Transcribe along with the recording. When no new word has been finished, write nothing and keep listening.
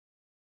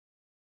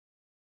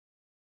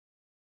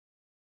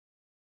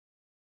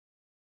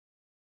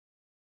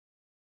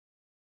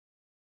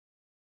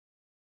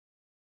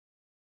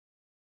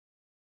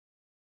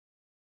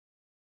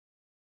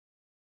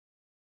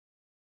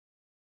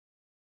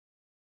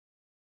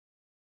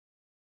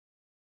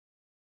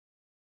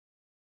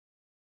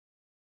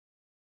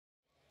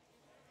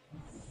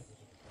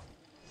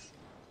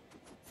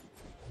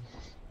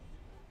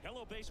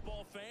Hello,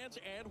 baseball fans,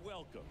 and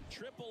welcome.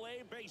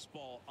 AAA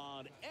Baseball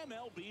on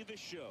MLB The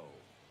Show.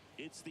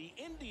 It's the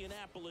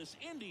Indianapolis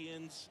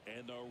Indians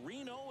and the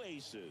Reno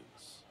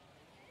Aces.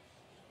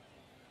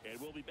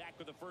 And we'll be back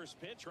with the first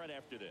pitch right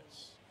after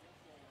this.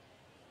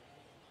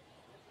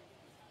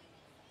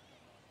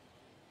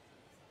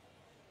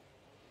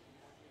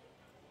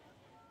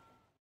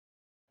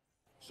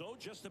 So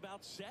just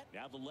about set.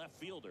 Now the left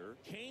fielder,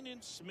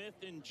 Kanan Smith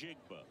and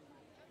Jigba.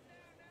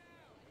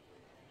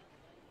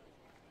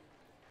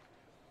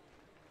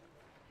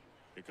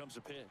 Here comes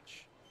a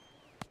pitch.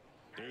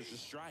 There's the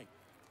strike.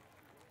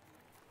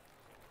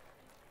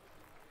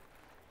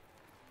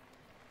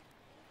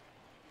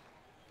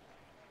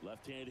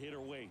 Left-hand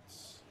hitter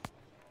waits.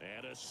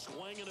 And a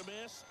swing and a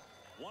miss.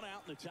 One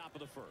out in the top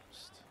of the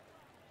first.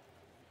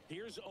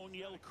 Here's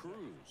O'Neill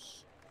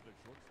Cruz. The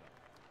shortstop,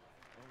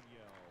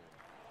 O'Neill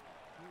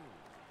Cruz.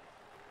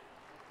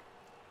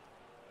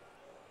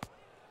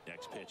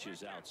 Next pitch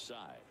is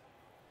outside.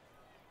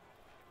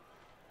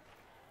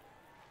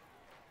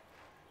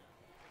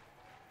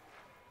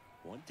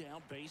 One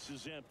down, base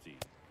is empty.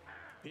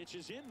 Pitch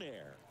is in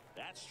there.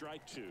 That's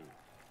strike two.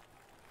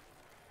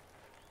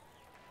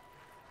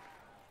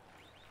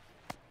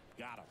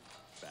 Got him.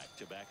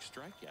 Back-to-back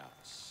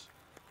strikeouts.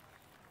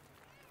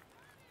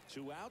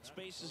 2 outs,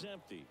 base is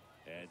empty.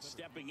 And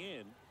stepping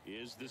in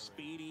is the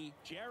speedy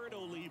Jared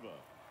Oliva.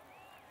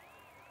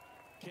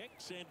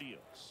 Kicks and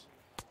deals.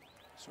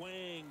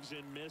 Swings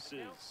and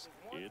misses.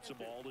 It's a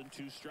ball and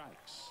 2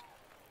 strikes.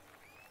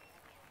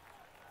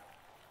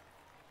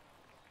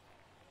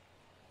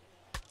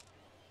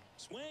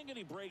 Swing and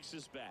he breaks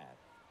his bat.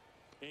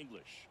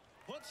 English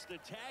puts the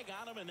tag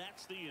on him, and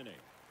that's the inning.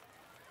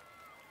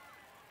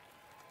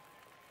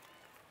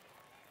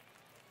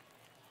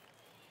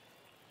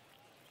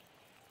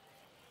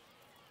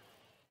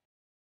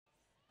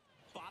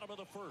 Bottom of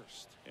the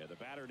first, and the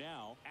batter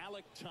now,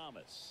 Alek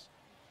Thomas.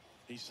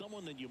 He's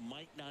someone that you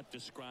might not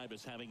describe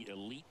as having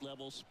elite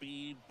level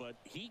speed, but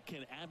he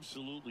can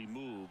absolutely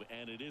move,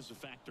 and it is a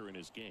factor in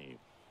his game.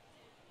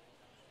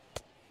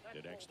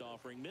 The next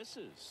offering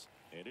misses,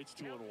 and it's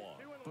 2-1.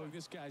 Boog,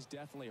 this guy's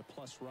definitely a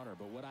plus runner,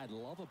 but what I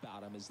love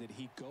about him is that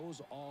he goes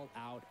all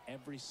out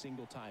every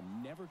single time,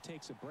 never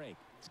takes a break.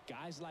 It's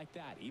guys like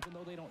that, even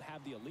though they don't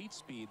have the elite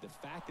speed, the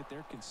fact that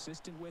they're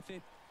consistent with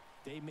it,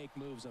 they make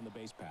moves on the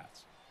base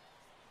paths.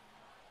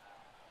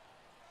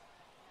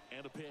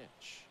 And a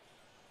pitch.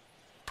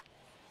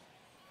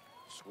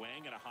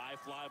 Swing and a high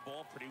fly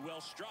ball, pretty well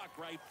struck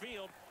right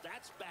field.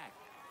 That's back.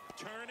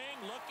 Turning,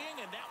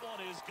 looking, and that one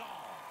is gone.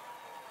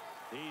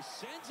 He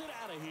sends it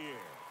out of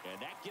here,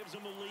 and that gives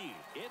him a lead.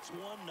 It's 1-0.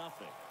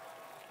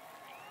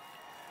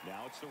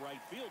 Now it's the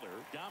right fielder,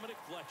 Dominic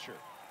Fletcher.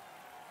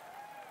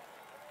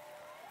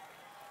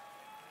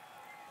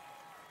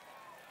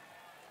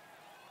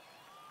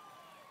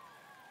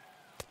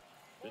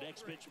 The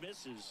next pitch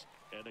misses,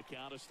 and the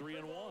count is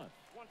 3-1. 1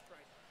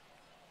 strike.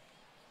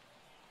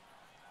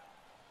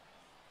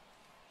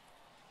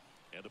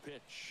 And the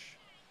pitch.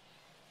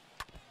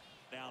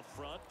 Down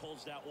front,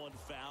 pulls that one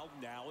foul.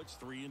 Now it's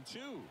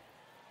 3-2.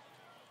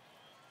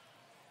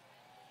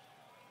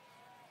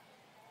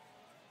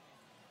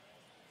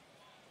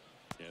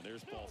 And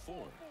there's ball 4.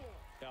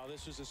 Now,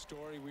 this was a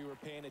story we were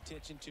paying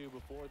attention to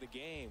before the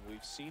game.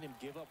 We've seen him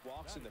give up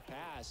walks in the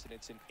past, and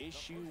it's an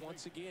issue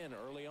once again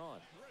early on.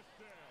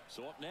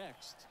 So up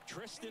next,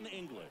 Tristan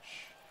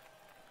English.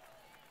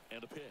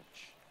 And a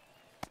pitch.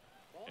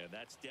 And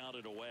that's down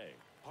and away.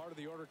 Part of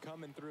the order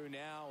coming through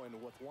now,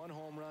 and with 1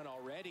 home run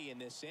already in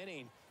this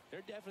inning,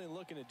 they're definitely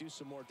looking to do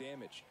some more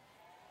damage.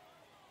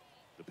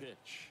 The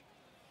pitch.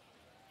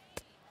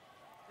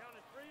 Count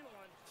is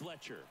 3-1.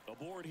 Fletcher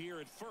aboard here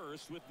at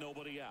first with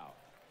nobody out.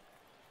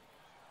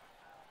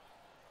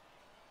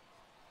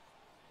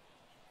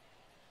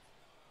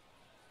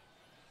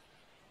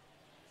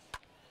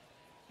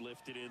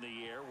 Lifted in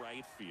the air,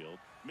 right field.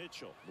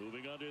 Mitchell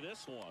moving under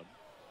this one.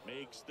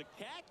 Makes the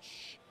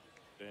catch.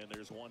 And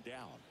there's 1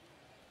 down.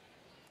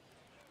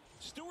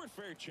 Stuart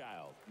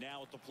Fairchild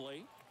now at the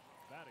plate.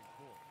 Batting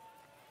fourth,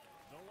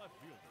 the left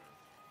fielder,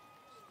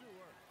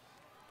 Stuart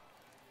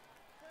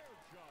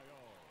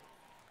Fairchild.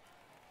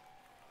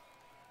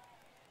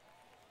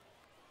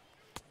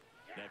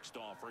 Next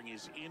offering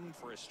is in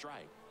for a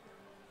strike.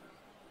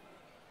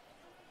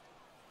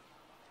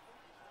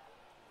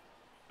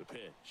 The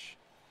pitch.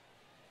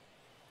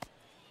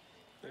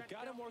 They've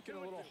got him working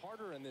a little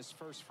harder in this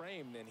first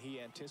frame than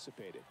he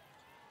anticipated.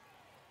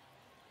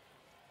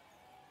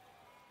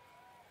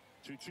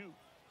 2-2.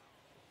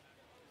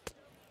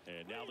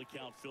 And now the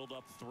count filled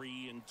up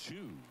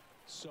 3-2.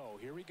 So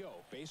here we go.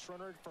 Base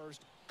runner at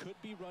first, could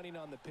be running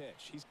on the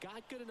pitch. He's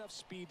got good enough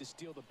speed to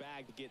steal the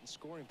bag to get in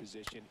scoring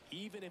position,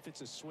 even if it's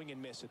a swing and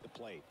miss at the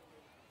plate.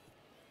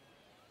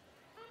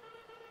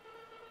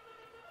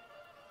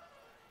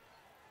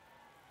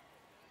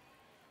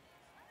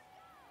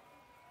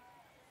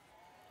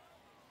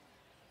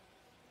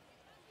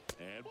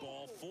 And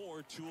ball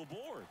 4, 2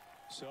 aboard.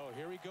 So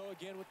here we go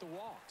again with the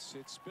walks.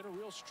 It's been a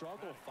real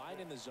struggle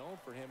finding the zone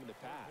for him in the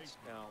past.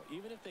 Now,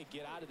 even if they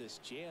get out of this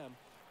jam,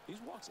 These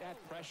walks add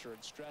pressure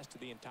and stress to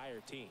the entire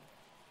team.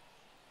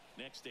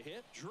 Next to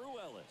hit, Drew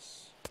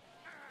Ellis.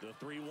 The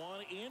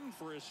 3-1 in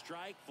for a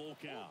strike, full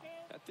count.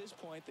 At this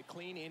point, the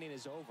clean inning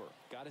is over.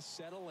 Got to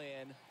settle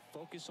in,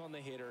 focus on the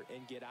hitter,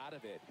 and get out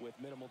of it with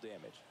minimal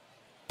damage.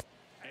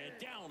 And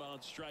down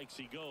on strikes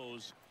he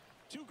goes.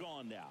 2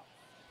 gone now.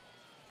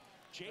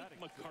 Jake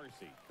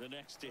McCarthy, the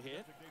next to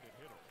hit.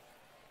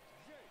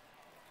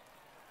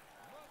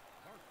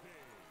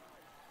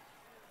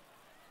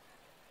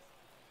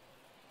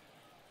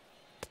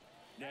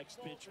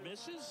 Next pitch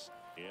misses,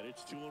 and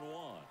it's 2-1.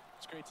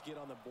 It's great to get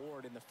on the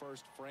board in the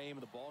first frame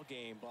of the ball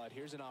game, but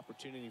here's an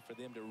opportunity for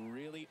them to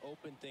really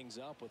open things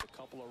up with a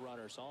couple of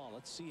runners on.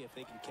 Let's see if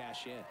they can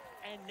cash in.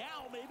 And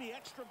now maybe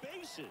extra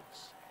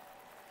bases.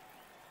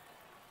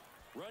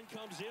 Run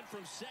comes in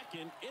from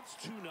second. It's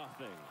 2-0.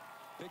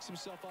 Picks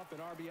himself up an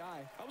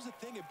RBI. That was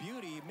a thing of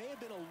beauty. He may have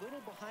been a little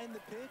behind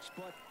the pitch,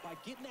 but by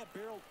getting that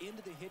barrel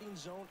into the hitting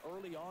zone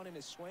early on in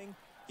his swing,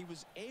 he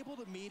was able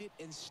to meet it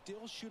and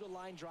still shoot a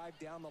line drive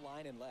down the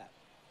line and left.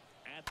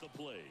 At the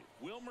plate,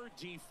 Wilmer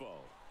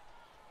Defoe.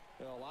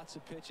 Well, lots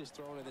of pitches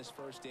thrown in this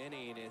first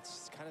inning.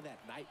 It's kind of that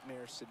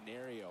nightmare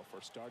scenario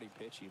for starting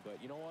pitching.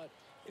 But you know what?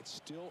 It's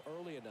still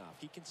early enough.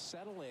 He can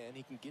settle in.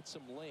 He can get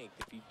some length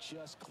if he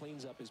just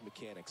cleans up his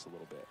mechanics a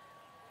little bit.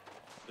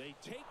 They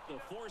take the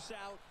force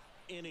out,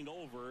 inning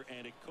over,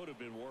 and it could have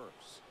been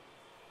worse.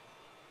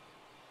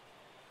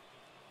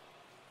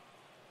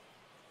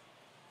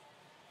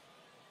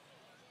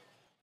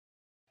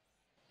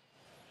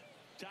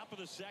 Top of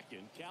the second,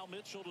 Cal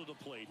Mitchell to the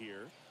plate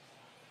here.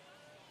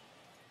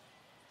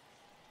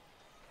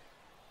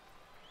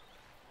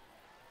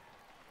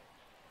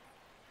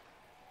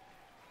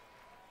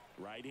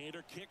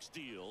 Right-hander kicks,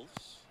 deals.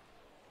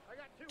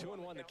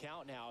 2-1 the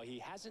count now. He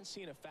hasn't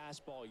seen a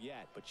fastball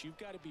yet, but you've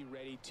got to be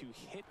ready to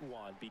hit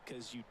one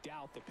because you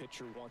doubt the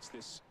pitcher wants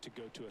this to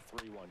go to a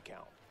 3-1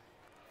 count.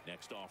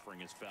 Next offering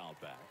is fouled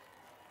back.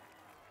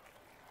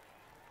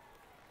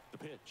 The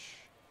pitch.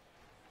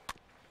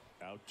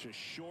 Out to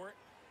short.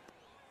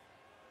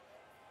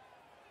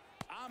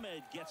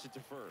 Ahmed gets it to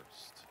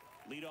first.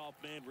 Leadoff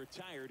man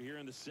retired here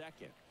in the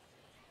second.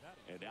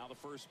 And now the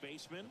first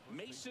baseman,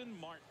 Mason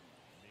Martin.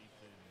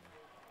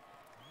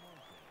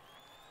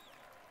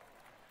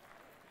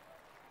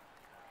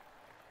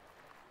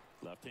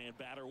 Left-hand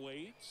batter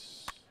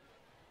waits.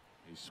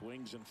 He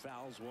swings and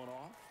fouls one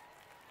off.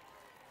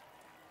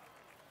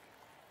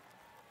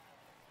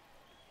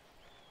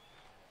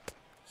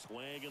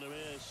 Swing and a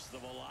miss. The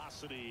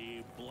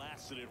velocity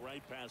blasted it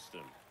right past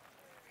him.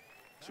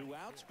 2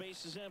 outs,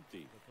 base is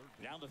empty.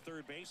 Down the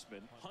third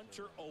baseman,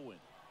 Hunter Owen.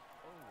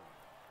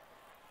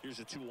 Here's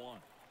a 2-1.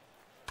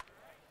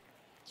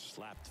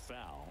 Slapped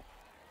foul.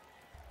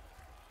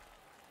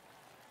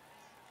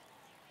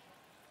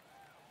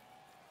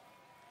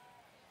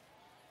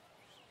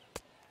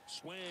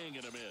 Swing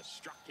and a miss.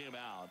 Struck him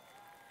out.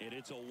 And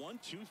it's a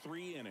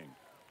 1-2-3 inning.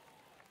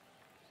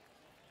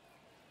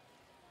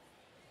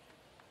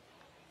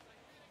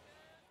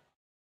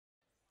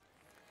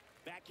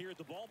 Back here at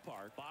the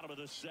ballpark, bottom of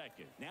the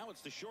second. Now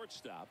it's the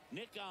shortstop,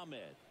 Nick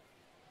Ahmed.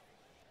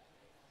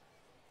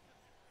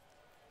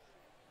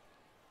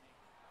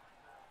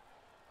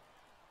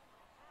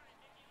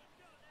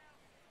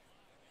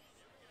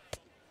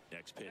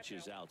 Next pitch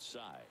is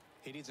outside.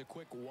 He needs a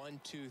quick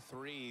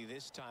 1-2-3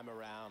 this time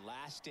around.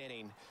 Last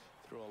inning,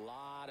 threw a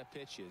lot of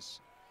pitches.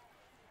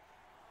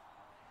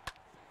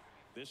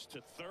 This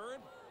to third.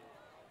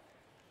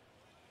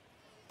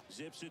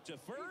 Zips it to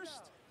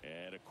first.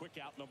 And a quick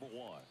out, number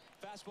 1.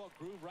 Fastball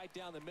groove right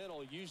down the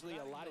middle. Usually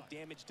a lot of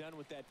damage done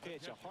with that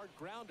pitch. A hard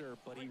grounder,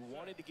 but he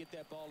wanted to get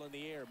that ball in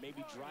the air,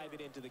 maybe drive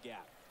it into the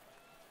gap.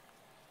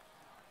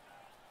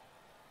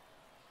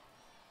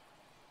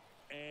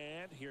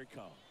 And here it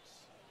comes.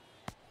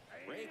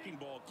 Breaking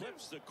ball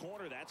clips the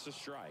corner. That's a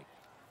strike.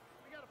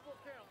 We got a full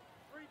count.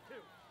 3-2.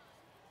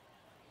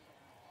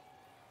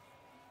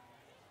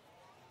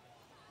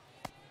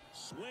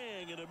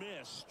 Swing and a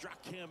miss.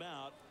 Struck him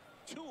out.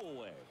 2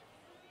 away.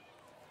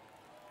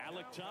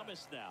 Alec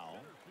Thomas now.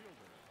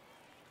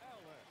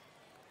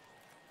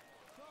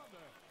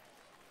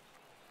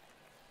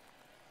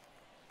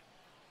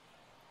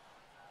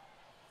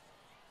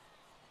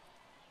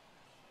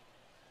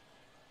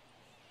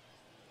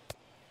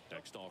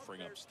 Next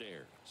offering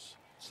upstairs.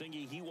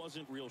 Singy, he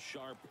wasn't real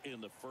sharp in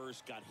the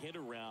first, got hit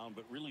around,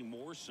 but really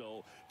more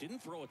so, didn't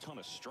throw a ton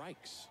of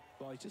strikes.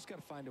 Well, he's just got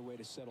to find a way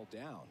to settle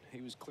down.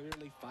 He was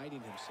clearly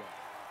fighting himself.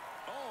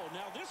 Oh,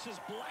 now this is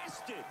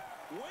blasted.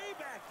 Way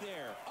back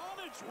there,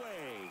 on its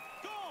way,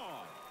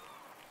 gone.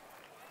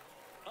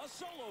 A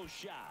solo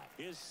shot,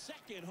 his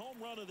second home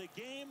run of the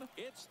game.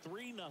 It's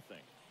 3-0.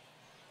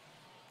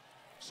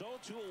 So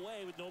 2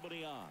 away with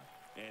nobody on.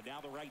 And now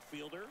the right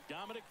fielder,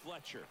 Dominic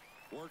Fletcher,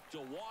 worked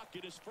a walk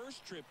in his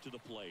first trip to the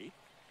plate.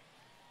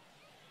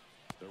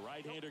 The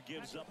right-hander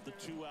gives up the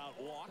 2-out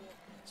walk.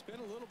 It's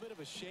been a little bit of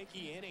a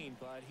shaky inning,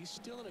 but he's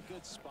still in a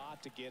good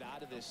spot to get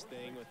out of this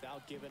thing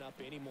without giving up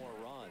any more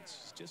runs.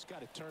 He's just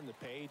got to turn the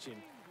page and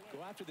go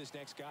after this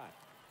next guy.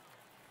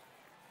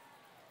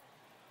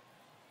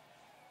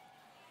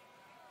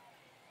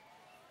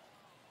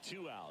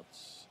 2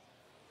 outs.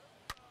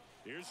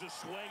 Here's a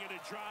swing and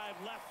a drive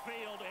left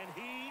field, and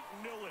he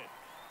knew it.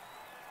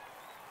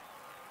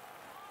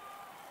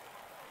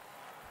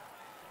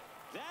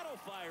 That'll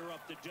fire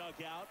up the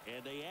dugout,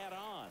 and they add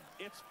on.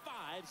 It's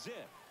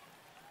 5-zip.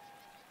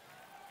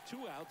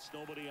 2 outs,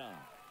 nobody on.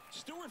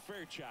 Stuart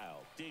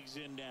Fairchild digs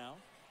in now.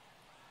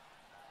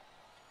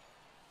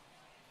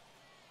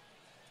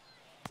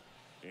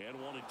 And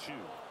 1-2.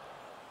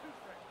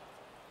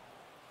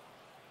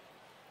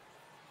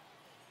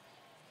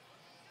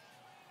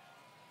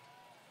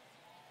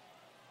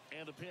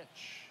 And a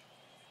pitch.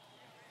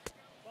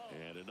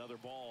 And another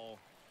ball.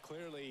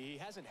 Clearly, he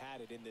hasn't had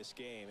it in this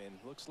game, and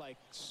looks like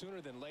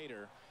sooner than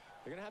later,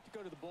 they're going to have to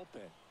go to the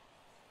bullpen.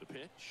 The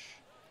pitch.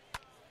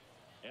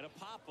 And a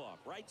pop-up.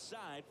 Right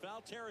side,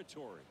 foul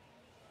territory.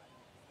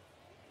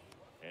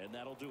 And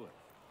that'll do it.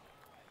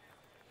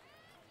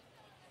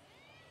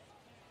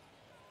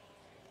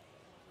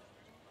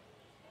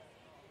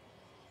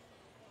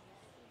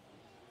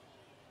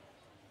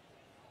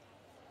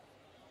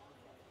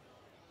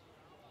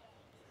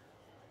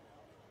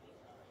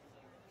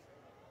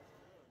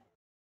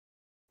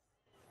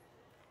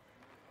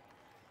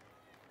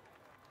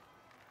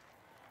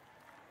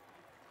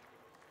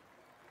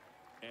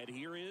 And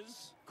here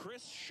is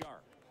Chris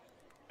Sharp.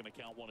 Going to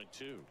count 1-2.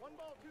 1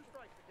 ball, 2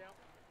 strikes to count.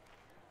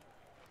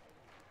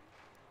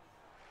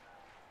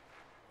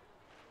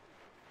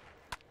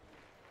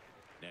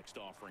 Next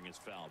offering is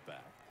fouled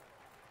back.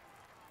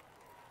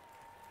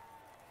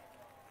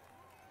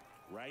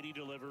 Righty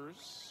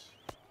delivers.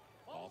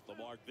 Off the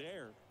mark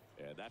there.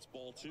 And that's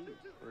ball 2.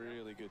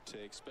 Really good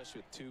take,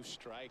 especially with 2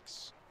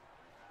 strikes.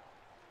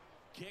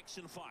 Kicks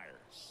and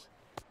fires.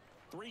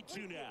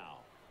 3-2 now.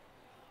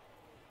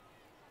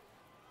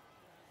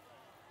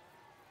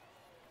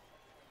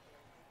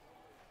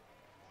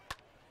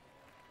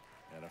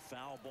 And a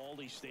foul ball,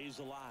 he stays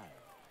alive.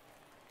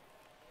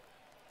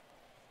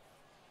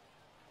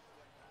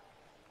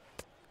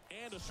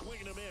 And a swing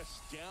and a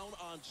miss. Down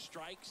on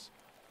strikes.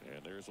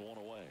 And there's one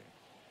away.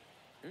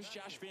 Here's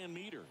Josh Van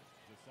Meter.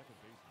 The second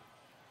baseman,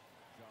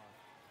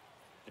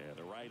 Josh. And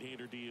the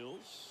right-hander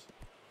deals.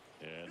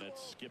 And that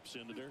skips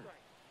in the dirt.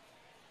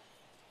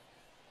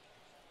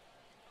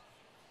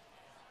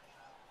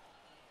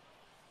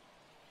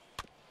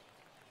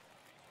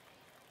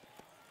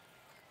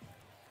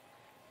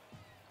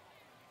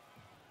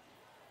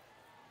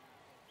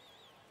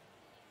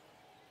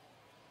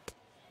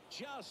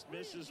 Just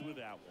misses with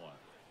that one.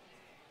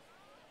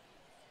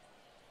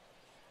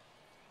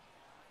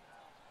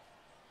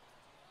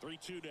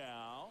 Three-two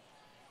now.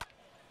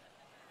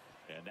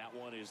 And that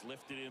one is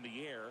lifted in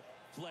the air.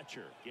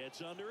 Fletcher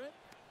gets under it.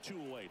 2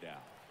 away now.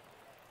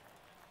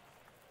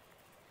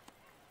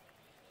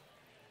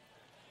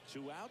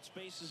 2 outs,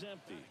 base is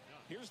empty.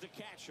 Here's the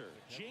catcher,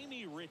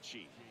 Jamie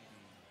Ritchie.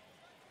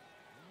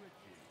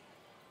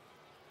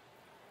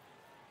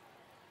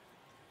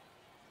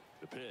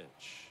 The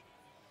pitch.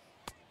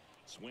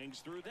 Swings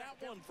through that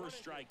one for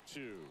strike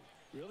 2.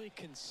 Really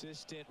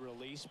consistent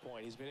release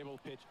point. He's been able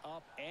to pitch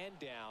up and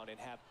down and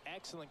have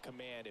excellent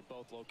command at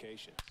both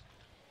locations.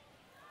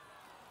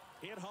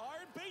 Hit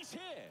hard, base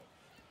hit.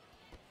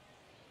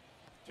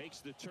 Takes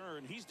the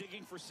turn. He's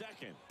digging for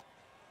second.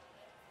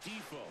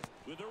 Defoe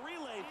with a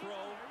relay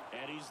throw,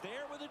 and he's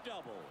there with a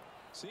double.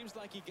 Seems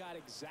like he got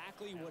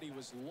exactly what he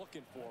was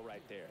looking for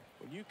right there.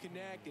 When you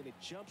connect and it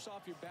jumps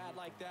off your bat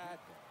like that,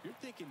 you're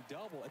thinking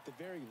double at the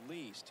very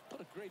least.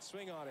 Put a great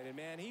swing on it, and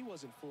man, he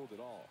wasn't fooled at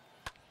all.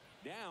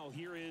 Now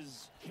here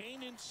is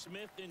Kanan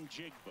Smith and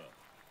Jigba.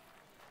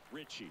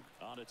 Ritchie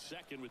on at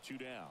second with 2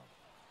 down.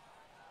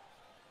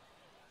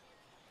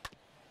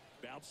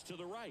 Bounce to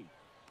the right.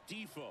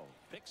 Defoe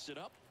picks it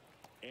up,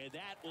 and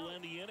that will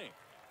end the inning.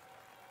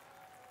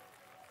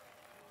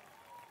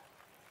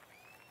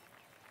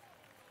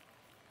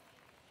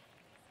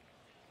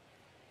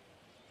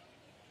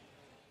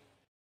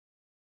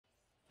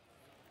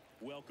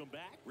 Welcome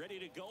back. Ready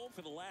to go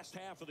for the last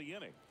half of the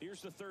inning.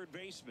 Here's the third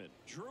baseman,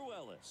 Drew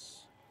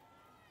Ellis.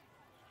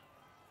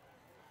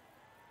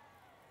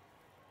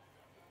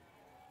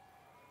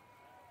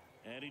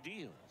 And he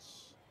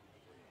deals.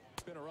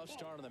 It's been a rough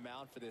start on the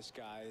mound for this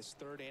guy. His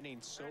third inning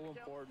so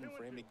important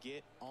for him to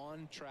get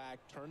on track,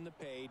 turn the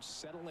page,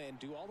 settle in,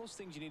 do all those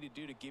things you need to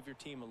do to give your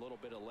team a little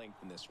bit of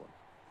length in this one.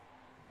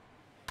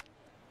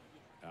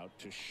 Out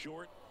to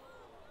short.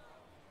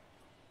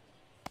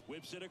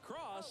 Whips it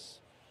across.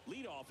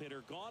 Leadoff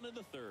hitter gone in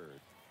the third.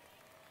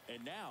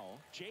 And now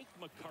Jake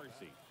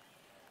McCarthy.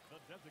 The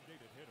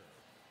designated hitter,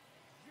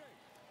 Jake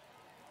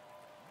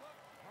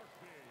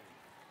McCarthy.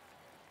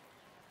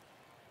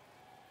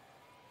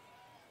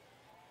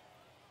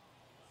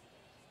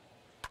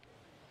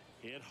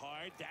 Hit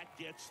hard. That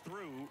gets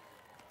through.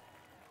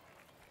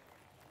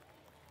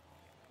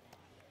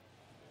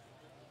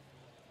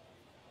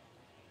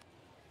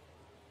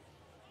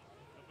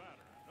 The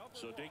batter, number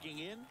So 1, digging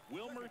in,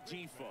 Wilmer second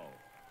baseman, Defoe.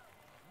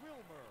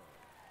 Wilmer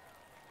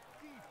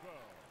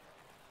Defoe.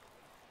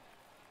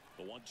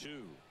 The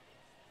 1-2.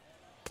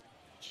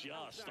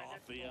 Just off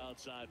the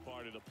outside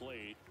part of the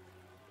plate.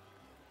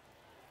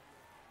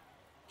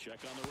 Check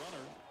on the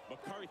runner.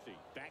 McCarthy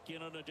back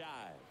in on a dive.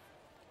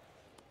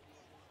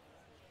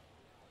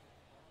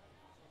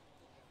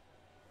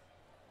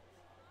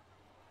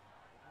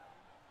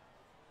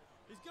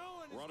 He's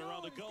going. Runner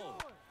on the goal.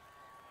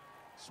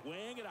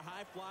 Swing and a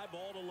high fly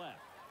ball to left.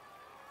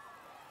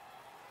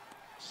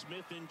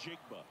 Smith and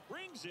Jigba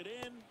brings it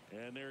in,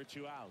 and there are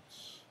 2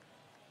 outs.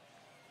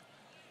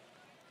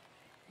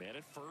 Man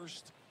at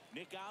first.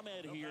 Nick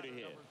Ahmed here to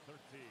hit.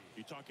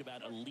 You talk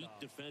about elite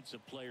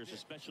defensive players,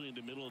 especially in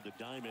the middle of the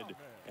diamond,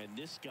 and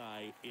this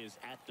guy is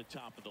at the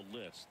top of the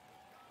list.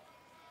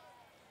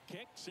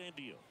 Kicks and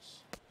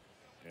deals.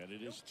 And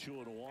it is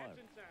 2-1.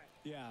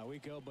 Yeah, we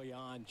go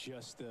beyond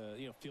just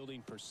the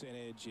fielding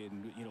percentage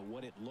and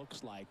what it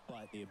looks like,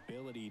 but the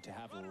ability to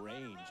have a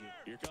range.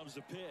 Here comes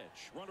the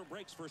pitch. Runner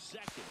breaks for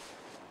second.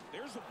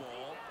 There's the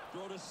ball.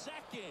 Throw to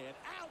second.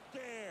 Out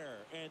there.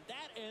 And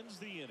that ends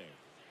the inning.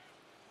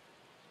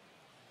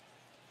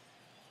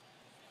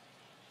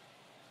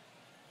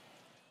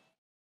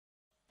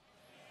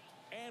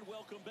 And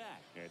welcome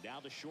back. And now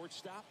the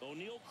shortstop,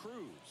 O'Neal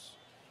Cruz.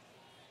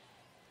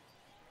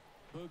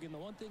 Boog, and the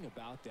one thing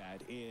about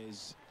that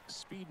is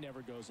speed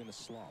never goes in a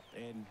slump,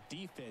 and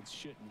defense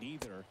shouldn't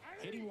either.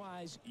 Hitting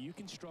wise, you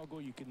can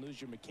struggle, you can lose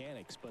your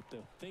mechanics, but the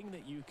thing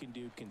that you can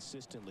do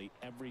consistently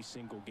every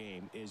single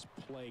game is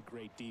play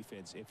great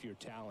defense if you're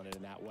talented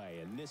in that way,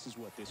 and this is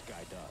what this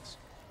guy does.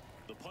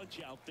 The punch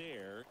out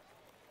there,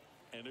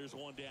 and there's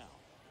 1 down.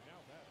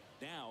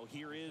 Now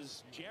here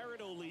is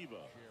Jared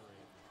Oliva.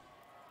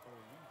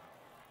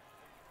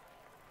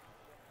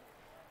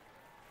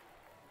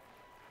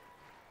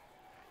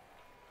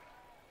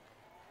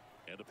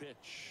 And a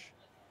pitch.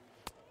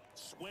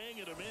 Swing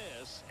and a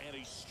miss, and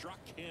he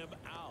struck him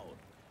out.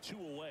 2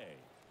 away.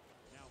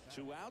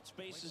 2 outs,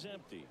 base is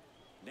empty.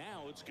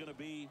 Now it's going to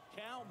be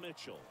Cal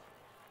Mitchell.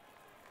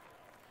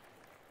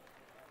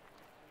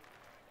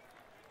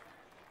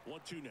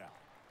 1-2 now.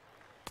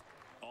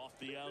 Off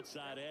the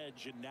outside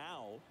edge, and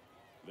now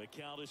the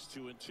count is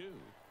 2-2.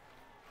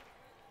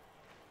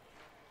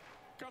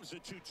 Comes a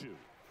 2-2.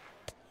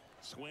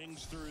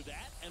 Swings through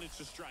that, and it's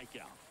a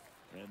strikeout.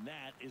 And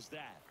that is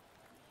that.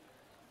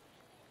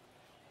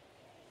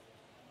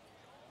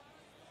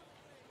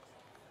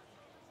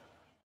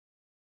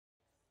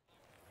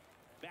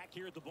 Back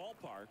here at the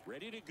ballpark,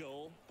 ready to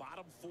go,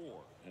 bottom 4.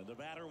 And the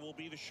batter will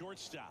be the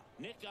shortstop,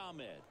 Nick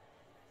Ahmed.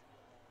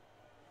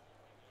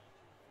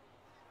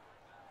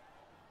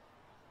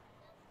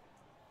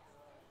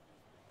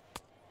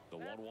 The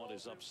 1-1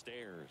 is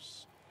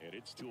upstairs, and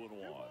it's 2-1. 2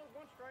 balls,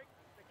 1 strike,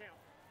 the count.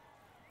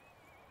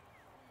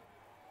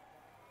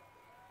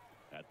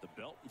 At the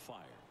belt and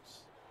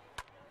fires.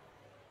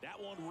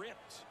 That one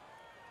ripped.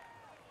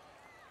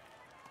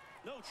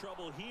 No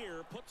trouble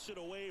here, puts it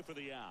away for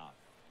the out.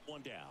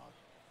 1 down.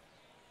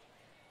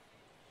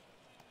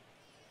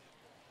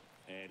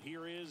 And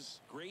here is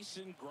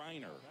Grayson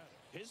Griner.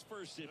 His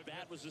first at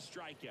bat was a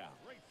strikeout.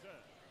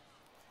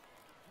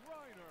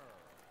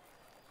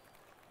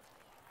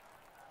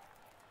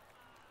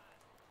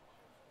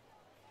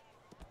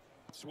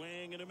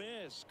 Swing and a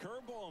miss.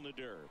 Curveball in the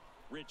dirt.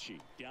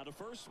 Ritchie down to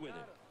first with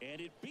it. And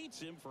it beats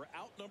him for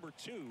out number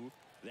 2.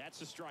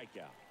 That's a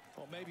strikeout.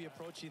 Well, maybe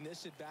approaching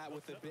this at bat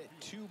with a bit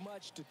too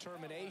much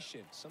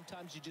determination.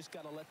 Sometimes you just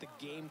got to let the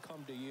game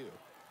come to you.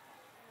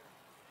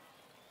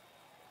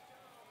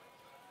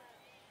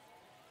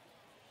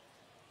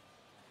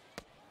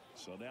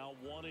 So now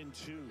 1-2. Count is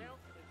 1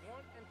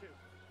 and 2.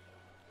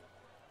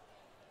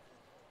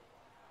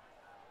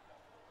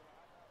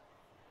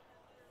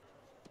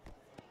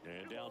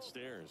 And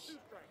downstairs. 2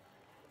 strikes.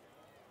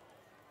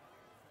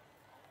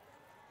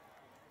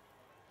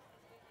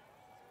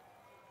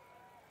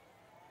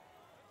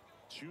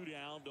 Two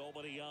down,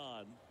 nobody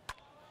on.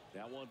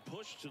 That one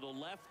pushed to the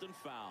left and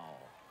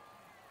foul.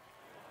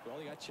 Well,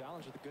 he got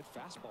challenged with a good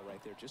fastball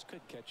right there. Just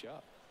couldn't catch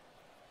up.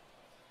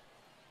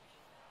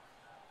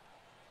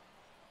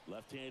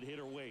 Left-hand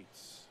hitter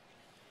waits.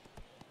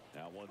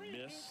 That one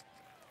missed.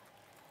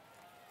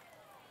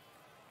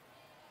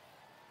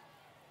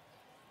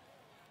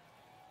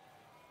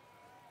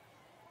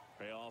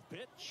 Payoff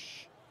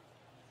pitch.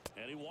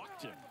 And he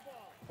walked him.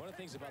 One of the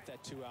things about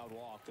that 2-out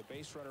walk, the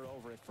base runner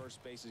over at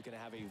first base is going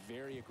to have a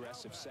very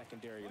aggressive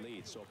secondary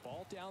lead. So a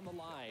ball down the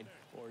line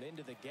or an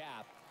into the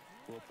gap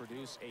will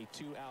produce a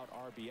 2-out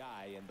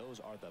RBI, and those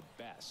are the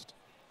best.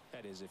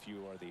 That is, if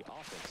you are the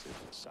offensive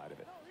side of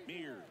it.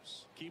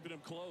 Mears keeping him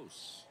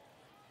close.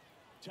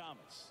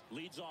 Thomas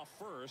leads off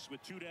first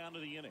with 2 down to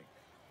the inning.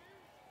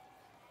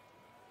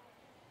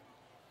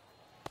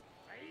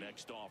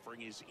 Next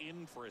offering is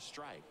in for a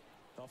strike.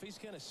 Well, if he's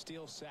going to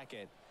steal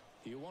second,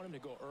 you want him to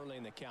go early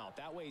in the count.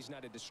 That way he's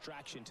not a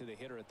distraction to the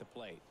hitter at the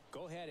plate.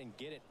 Go ahead and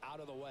get it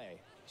out of the way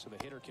so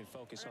the hitter can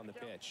focus on the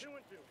pitch. 2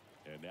 and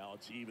 2. And now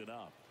it's even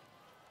up.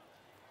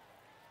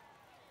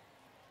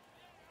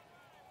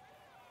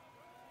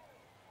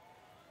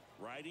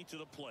 Righty to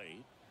the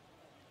plate.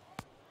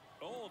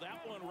 Oh,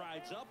 that one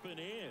rides up and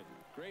in.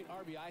 Great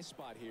RBI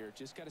spot here.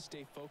 Just got to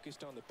stay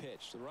focused on the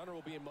pitch. The runner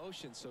will be in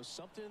motion, so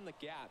something in the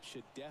gap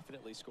should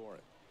definitely score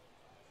it.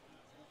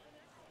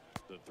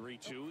 The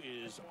 3-2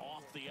 is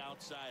off the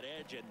outside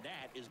edge, and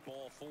that is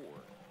ball 4.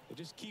 They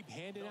just keep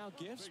handing out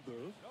gifts,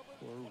 Boo.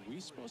 Or are we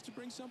supposed to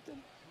bring something?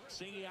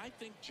 See, I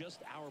think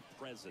just our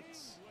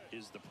presence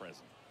is the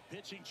present.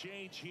 Pitching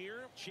change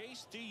here,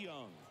 Chase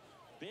DeYoung.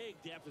 Big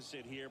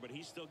deficit here, but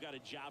he's still got a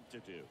job to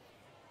do.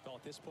 Well,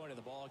 at this point of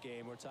the ball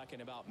game, we're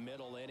talking about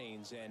middle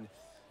innings, and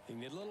you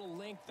need a little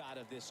length out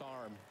of this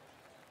arm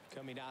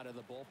coming out of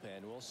the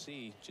bullpen. We'll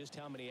see just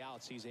how many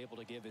outs he's able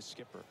to give his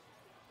skipper.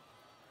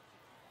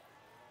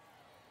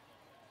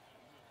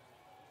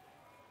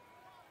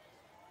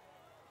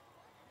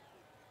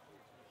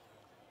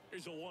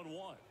 Here's a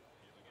 1-1.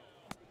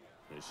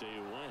 They say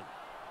you win. 1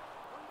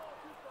 ball,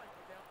 2 strikes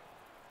to count.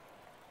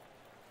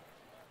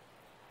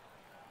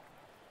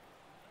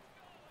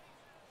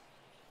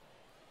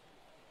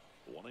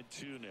 One and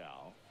 2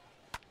 now.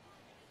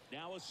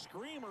 Now a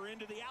screamer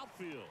into the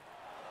outfield.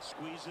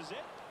 Squeezes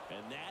it,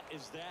 and that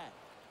is that.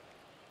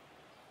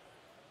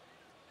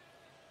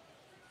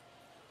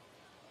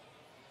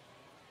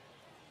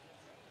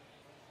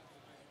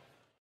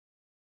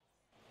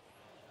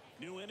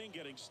 New inning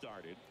getting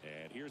started,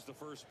 and here's the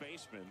first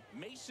baseman,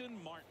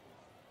 Mason Martin.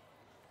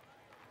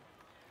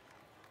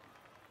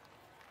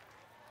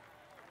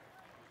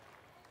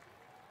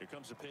 Here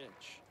comes a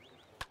pitch.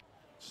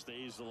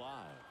 Stays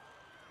alive.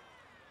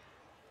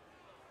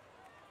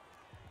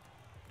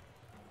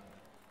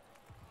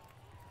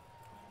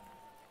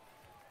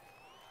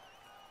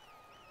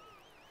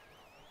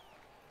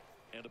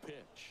 And a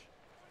pitch.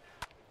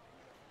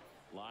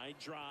 Line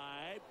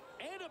drive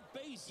and a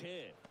base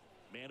hit.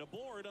 Man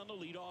aboard on the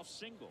leadoff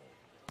single.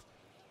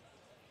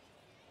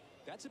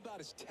 That's about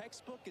as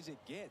textbook as it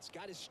gets.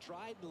 Got his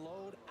stride and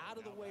load out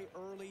of the way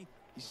early.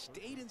 He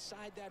stayed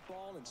inside that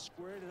ball and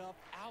squared it up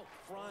out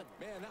front.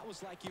 Man, that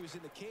was like he was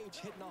in the cage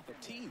hitting off a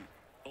tee.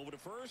 Over to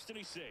first, and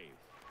he's safe.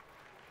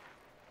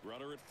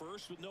 Runner at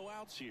first with no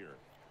outs here.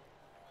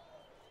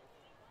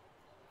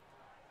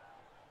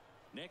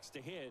 Next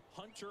to hit,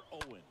 Hunter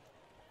Owen.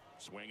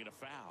 Swing and a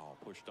foul,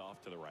 pushed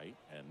off to the right,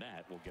 and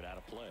that will get out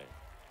of play.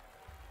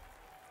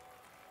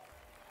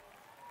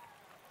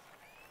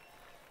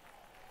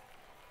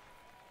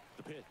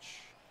 The pitch.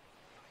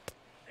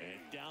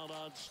 And down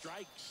on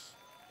strikes.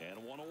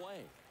 And one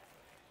away.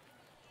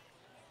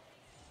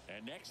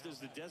 And next is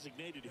the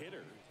designated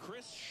hitter,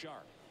 Chris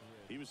Sharp.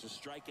 He was a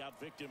strikeout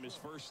victim his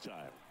first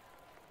time.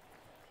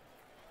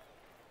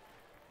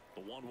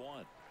 The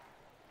 1-1.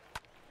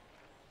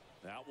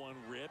 That one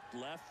ripped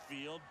left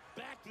field.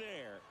 Back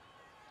there.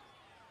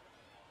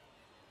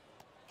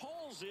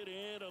 Pulls it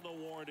in on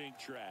the warning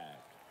track.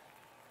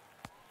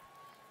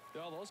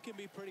 Well, those can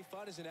be pretty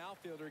fun as an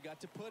outfielder. Got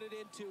to put it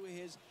into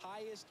his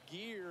highest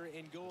gear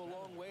and go a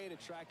long way to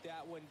track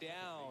that one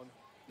down.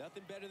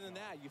 Nothing better than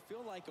that. You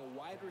feel like a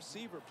wide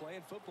receiver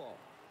playing football.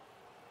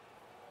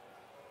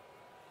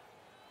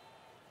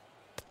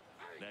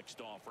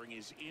 Next offering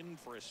is in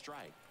for a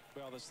strike.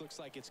 Well, this looks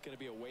like it's going to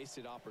be a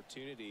wasted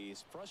opportunity.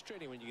 It's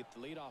frustrating when you get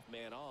the leadoff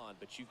man on,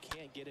 but you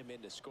can't get him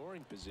into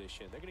scoring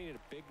position. They're going to need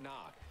a big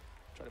knock.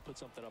 Try to put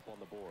something up on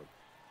the board.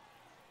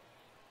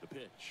 The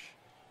pitch.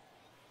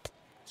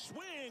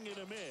 Swing and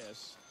a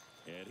miss.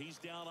 And he's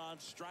down on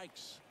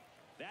strikes.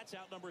 That's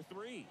out number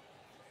 3.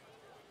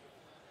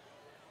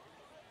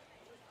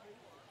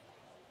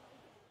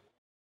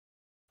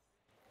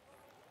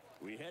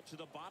 We head to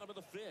the bottom of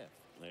the 5th.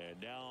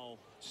 And now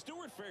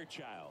Stuart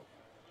Fairchild.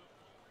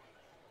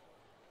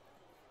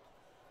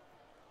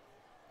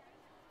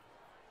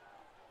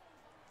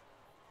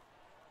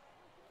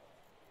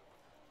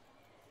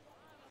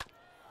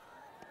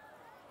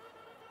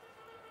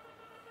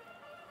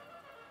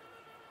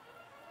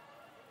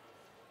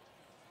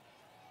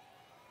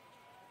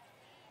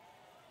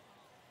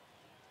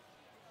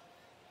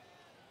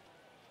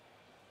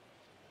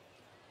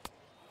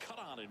 Cut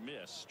on and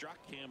miss. Struck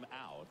him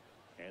out.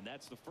 And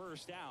that's the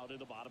first out in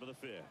the bottom of the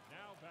 5th.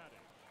 Now batting.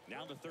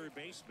 Now the third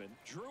baseman,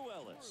 Drew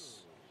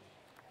Ellis.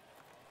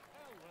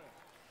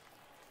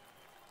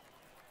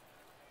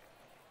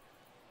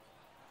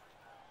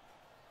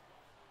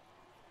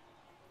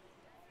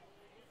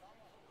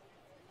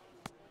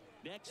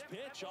 Next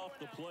pitch off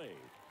the plate.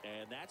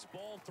 And that's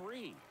ball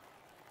 3.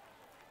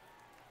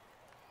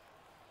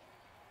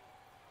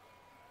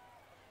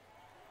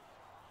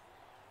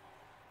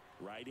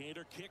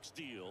 Right-hander kicks,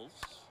 deals.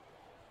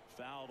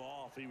 Fouled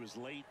off. He was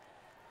late.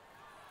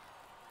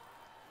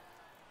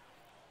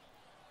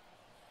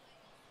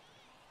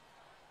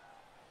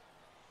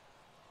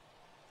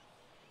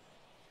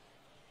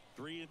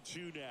 Three and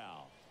 2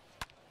 now.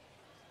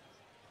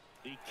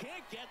 He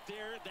can't get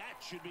there.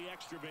 That should be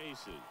extra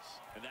bases.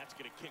 And that's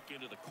going to kick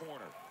into the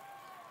corner.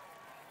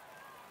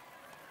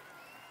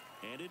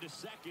 And into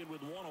second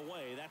with one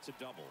away. That's a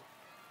double.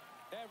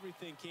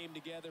 Everything came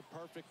together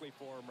perfectly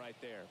for him right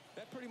there.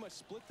 That pretty much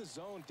split the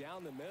zone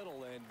down the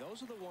middle, and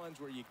those are the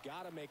ones where you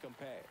got to make them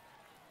pay.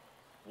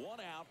 One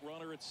out,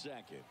 runner at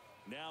second.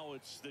 Now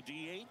it's the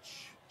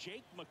DH,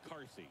 Jake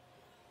McCarthy.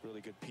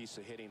 Really good piece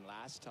of hitting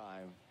last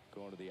time,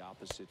 going to the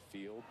opposite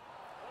field.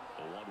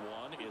 The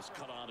 1-1 is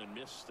cut on and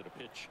missed at a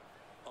pitch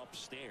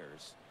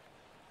upstairs.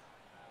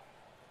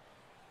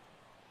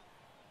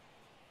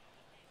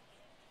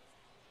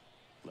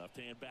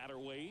 Left-hand batter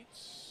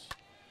waits.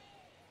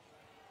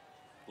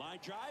 Line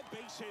drive,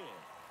 base hit.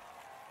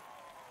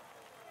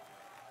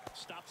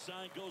 Stop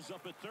sign goes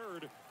up at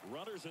third.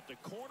 Runners at the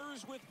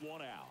corners with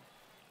one out.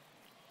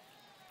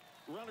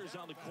 Runners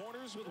on the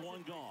corners with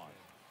one gone.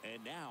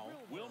 And now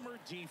Wilmer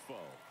Defoe.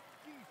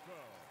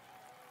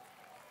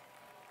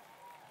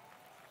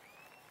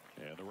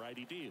 And the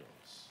righty deals.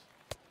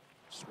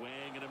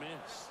 Swing and a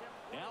miss.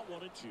 Now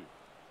 1-2.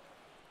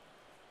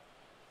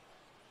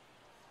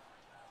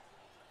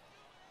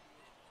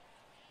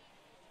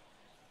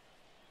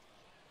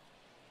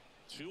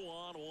 Two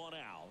on, one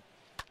out.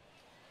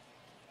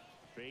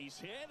 Base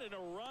hit and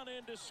a run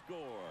in to score.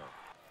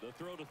 The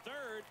throw to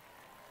third.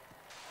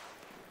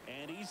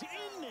 And he's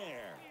in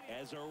there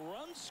as a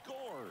run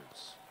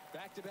scores.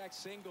 Back-to-back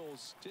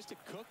singles, just a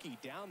cookie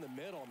down the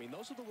middle. I mean,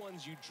 those are the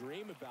ones you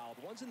dream about.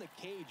 The ones in the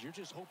cage, you're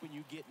just hoping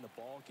you get in the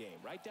ball game.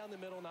 Right down the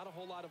middle, not a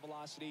whole lot of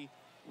velocity,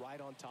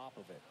 right on top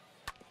of it.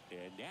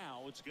 And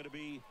now it's going to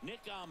be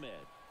Nick Ahmed.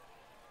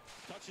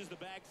 Touches the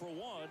bag for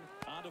one.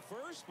 On to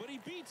first, but he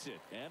beats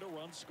it. And a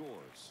run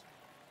scores.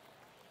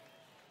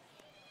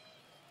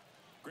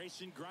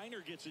 Grayson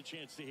Griner gets a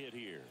chance to hit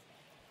here.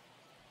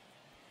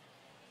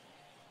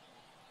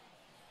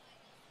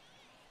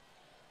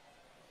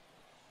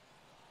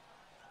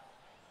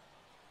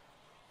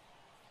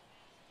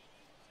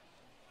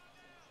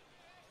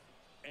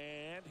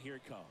 And here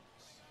it comes.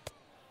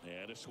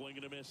 And a swing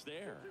and a miss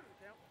there.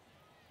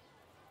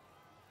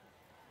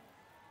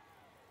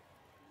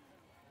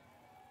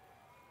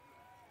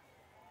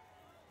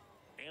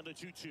 And a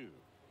 2-2.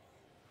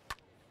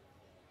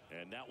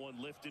 And that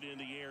one lifted in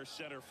the air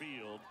center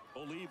field.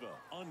 Oliva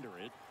under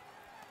it.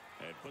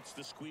 And puts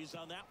the squeeze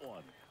on that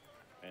one.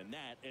 And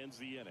that ends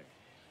the inning.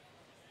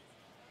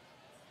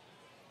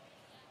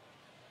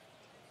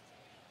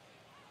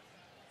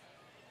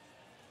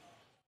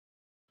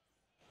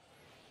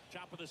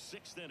 Top of the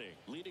sixth inning.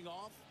 Leading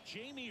off,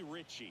 Jamie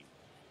Ritchie.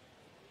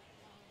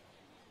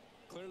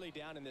 Clearly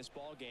down in this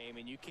ball game,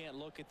 and you can't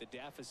look at the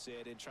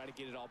deficit and try to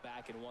get it all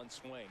back in one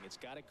swing. It's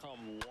got to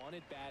come one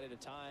at bat at a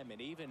time, and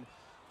even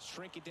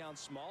shrink it down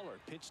smaller,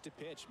 pitch to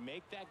pitch.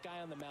 Make that guy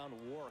on the mound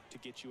work to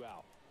get you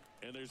out.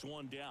 And there's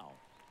one down.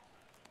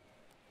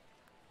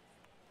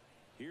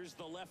 Here's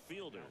the left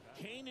fielder,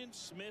 Kanan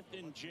Smith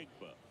and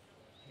Jigba.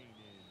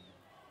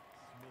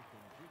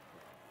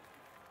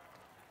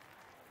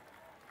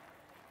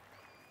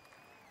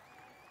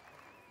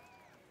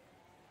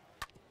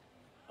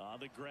 On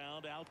the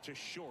ground, out to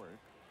short.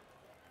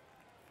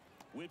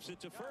 Whips it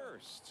to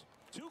first.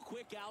 Two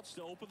quick outs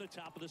to open the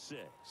top of the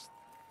sixth.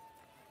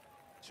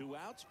 Two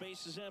outs,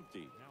 base is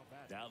empty.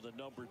 Now the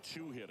number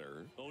 2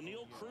 hitter,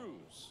 O'Neal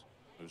Cruz,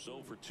 who's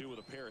 0 for 2 with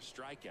a pair of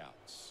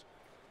strikeouts.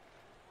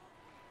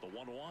 The 1-1.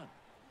 Ball,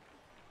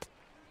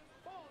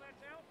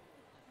 that's out.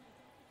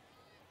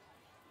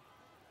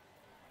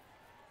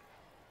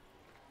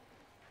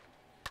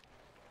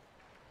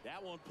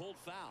 That one pulled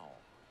foul.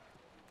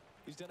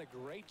 He's done a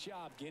great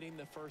job getting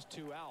the first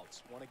 2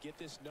 outs. Want to get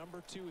this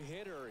number 2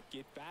 hitter,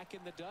 get back in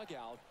the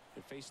dugout,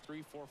 and face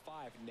 3, 4,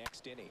 5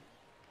 next inning.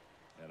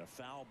 And a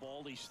foul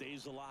ball, he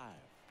stays alive.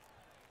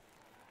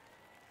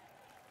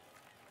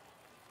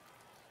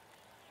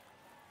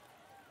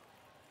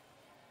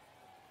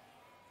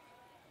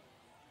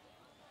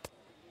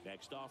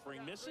 Next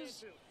offering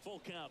misses.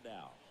 Full count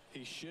now.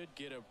 He should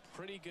get a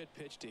pretty good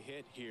pitch to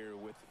hit here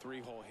with the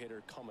 3-hole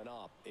hitter coming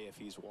up if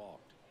he's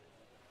walked.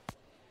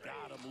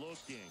 Got him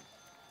looking.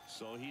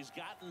 So he's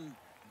gotten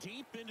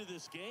deep into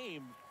this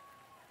game,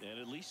 and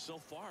at least so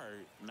far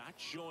not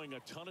showing a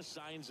ton of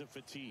signs of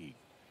fatigue.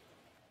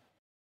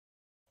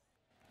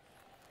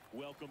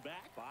 Welcome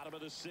back. Bottom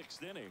of the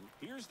 6th inning.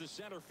 Here's the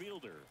center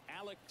fielder,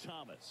 Alec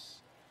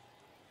Thomas.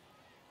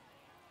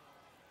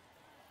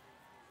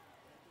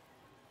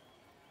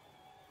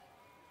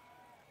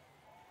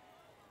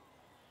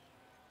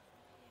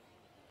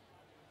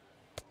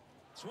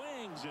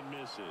 Swings and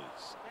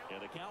misses.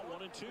 And the count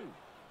 1-2.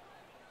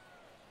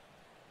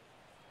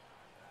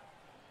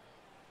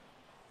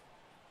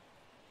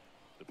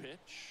 The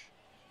pitch.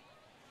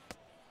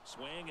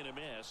 Swing and a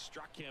miss.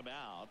 Struck him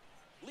out.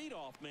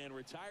 Leadoff man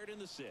retired in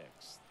the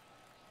 6th.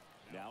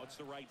 Now it's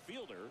the right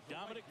fielder,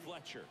 Dominic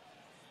Fletcher.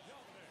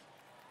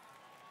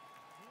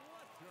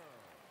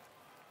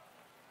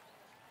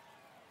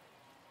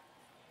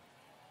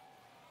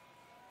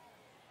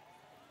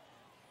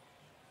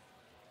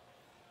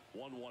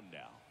 One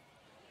now.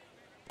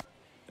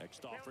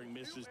 Next offering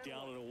misses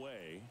down and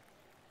away.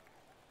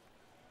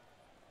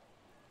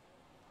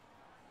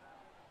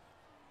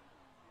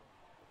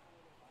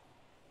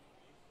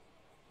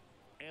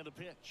 And a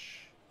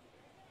pitch.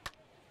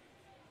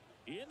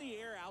 In the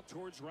air out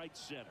towards right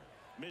center.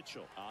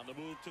 Mitchell on the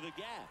move to the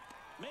gap.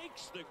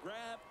 Makes the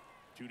grab.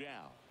 2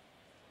 down.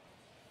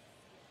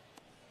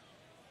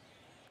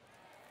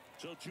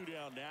 So 2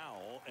 down now.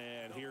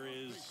 And here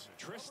is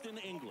Tristan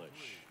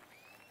English.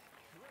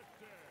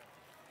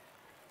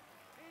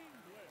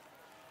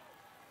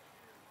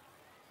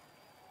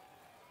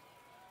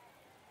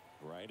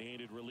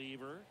 Right-handed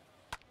reliever.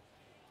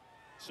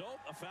 So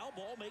a foul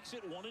ball makes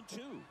it 1-2.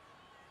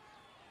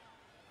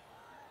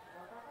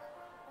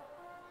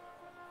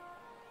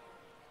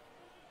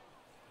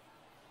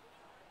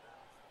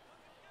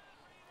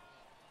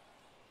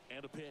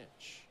 And a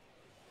pitch.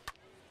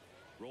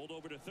 Rolled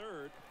over to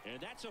third, and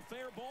that's a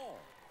fair ball.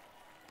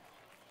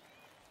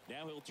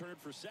 Now he'll turn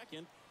for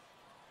second.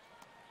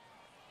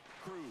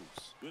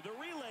 Cruz with a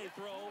relay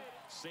throw,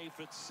 safe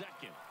at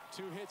second.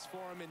 2 hits for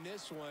him in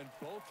this one,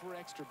 both for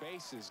extra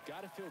bases.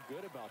 Got to feel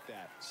good about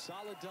that.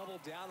 Solid double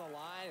down the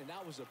line, and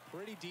that was a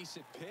pretty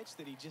decent pitch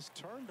that he just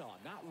turned on.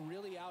 Not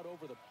really out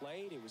over the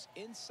plate. It was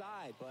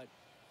inside, but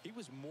he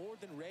was more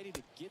than ready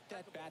to get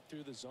that bat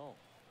through the zone.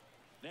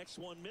 Next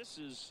one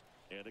misses,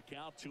 and a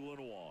count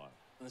 2-1.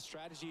 The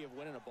strategy of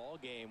winning a ball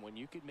game, when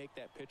you could make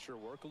that pitcher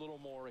work a little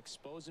more,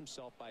 expose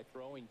himself by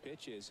throwing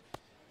pitches,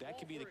 that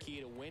could be the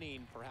key to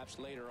winning perhaps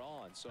later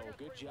on. So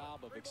good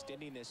job of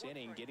extending this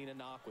inning, getting a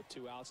knock with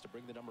 2 outs to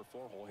bring the number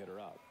 4 hole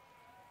hitter up.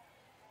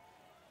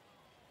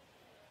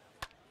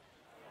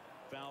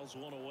 Fouls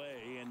one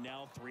away, and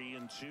now 3-2.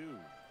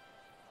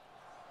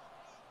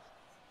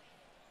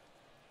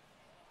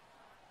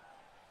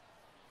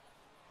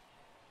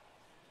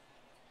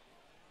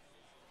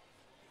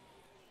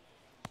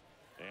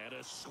 And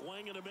a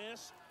swing and a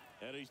miss,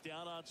 and he's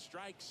down on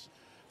strikes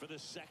for the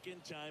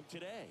second time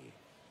today.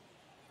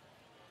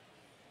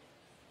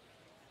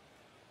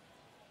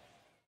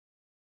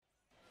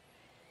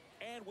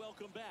 And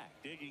welcome back.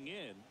 Digging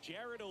in,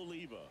 Jared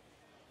Oliva.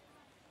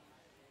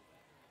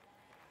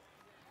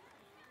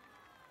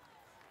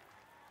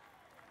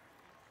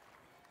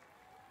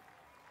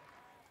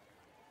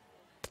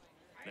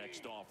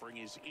 Next offering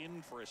is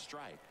in for a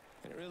strike.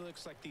 And it really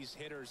looks like these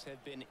hitters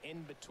have been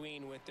in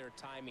between with their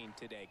timing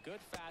today. Good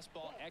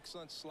fastball,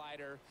 excellent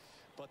slider,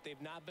 but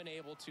they've not been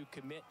able to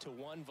commit to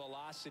one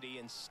velocity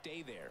and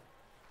stay there.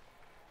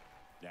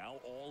 Now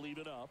all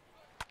even up.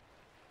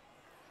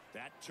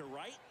 That to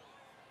right.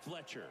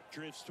 Fletcher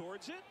drifts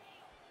towards it.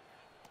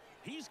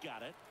 He's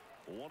got it.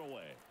 1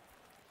 away.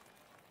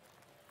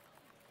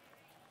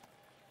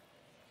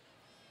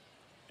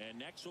 And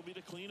next will be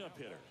the cleanup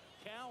hitter,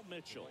 Cal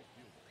Mitchell.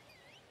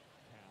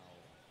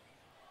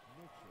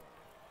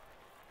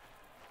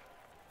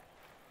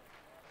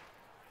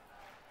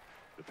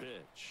 The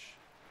pitch.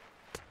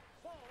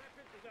 Well,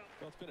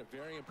 it's been a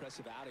very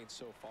impressive outing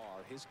so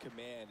far. His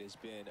command has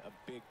been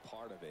a big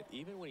part of it.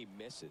 Even when he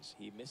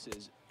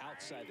misses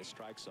outside the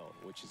strike zone,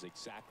 which is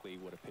exactly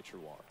what a pitcher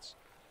wants.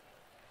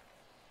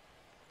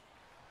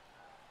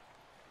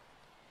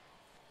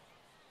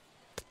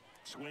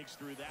 Swings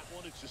through that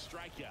one. It's a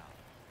strikeout.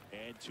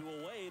 And 2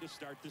 away to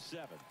start the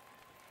 7th.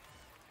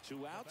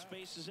 2 outs,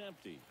 base is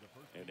empty.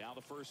 And now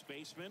the first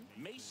baseman,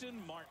 Mason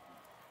Martin.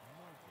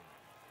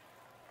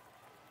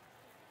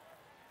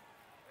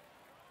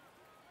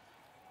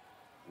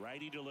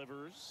 Righty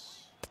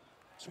delivers.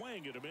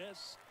 Swing and a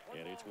miss.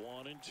 And it's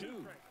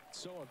 1-2.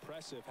 So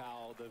impressive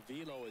how the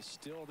velo is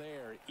still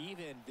there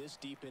even this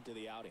deep into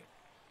the outing.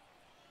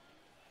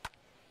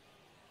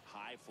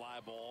 High fly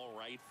ball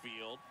right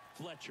field.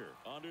 Fletcher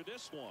under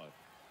this one.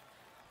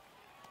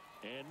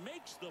 And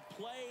makes the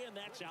play, and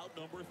that's out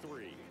number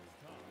 3.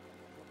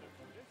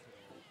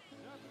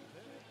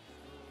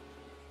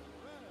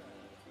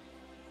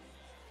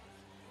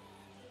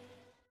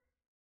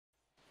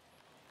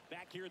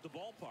 Back here at the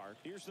ballpark,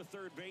 here's the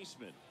third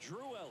baseman,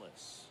 Drew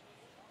Ellis.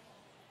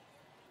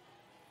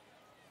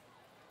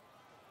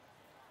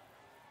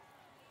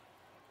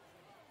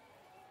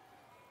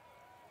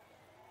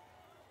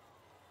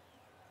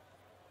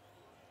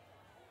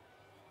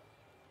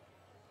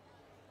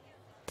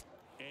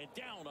 And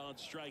down on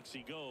strikes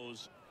he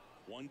goes.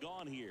 1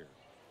 gone here.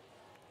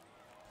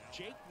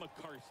 Jake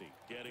McCarthy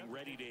getting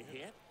ready to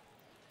hit.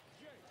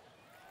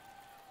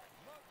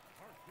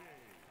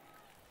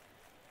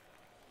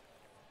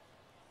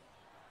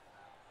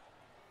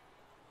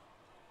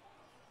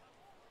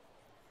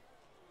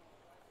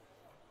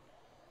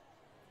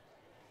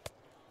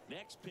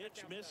 Next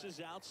pitch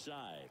misses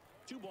outside.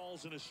 2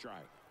 balls and a strike.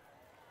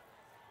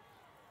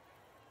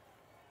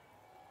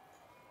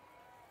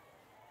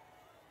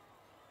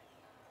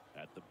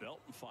 At the belt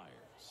and fires.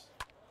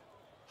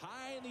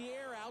 High in the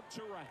air, out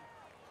to right.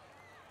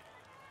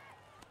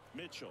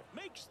 Mitchell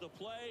makes the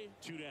play.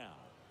 2 down.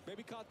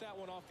 Maybe caught that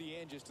one off the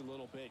end just a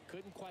little bit.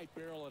 Couldn't quite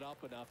barrel it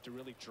up enough to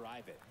really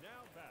drive it.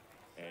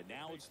 And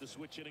now it's the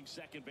switch hitting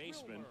second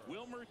baseman,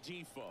 Wilmer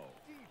Defoe.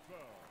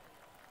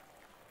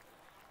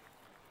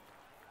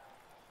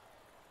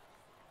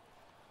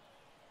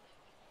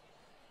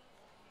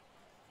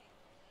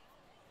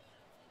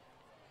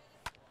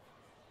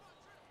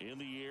 In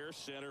the air,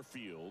 center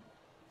field.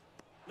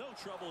 No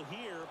trouble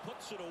here.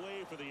 Puts it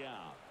away for the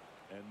out.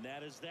 And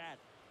that is that.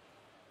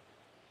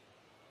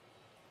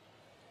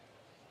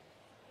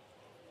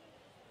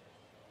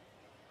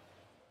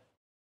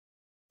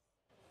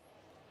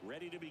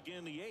 Ready to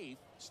begin the 8th.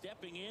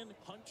 Stepping in,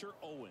 Hunter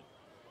Owen.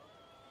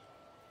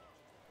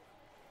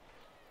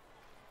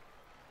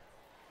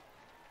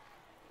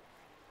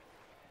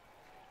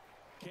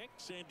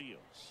 Kicks and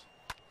deals.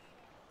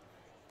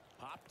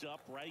 Popped up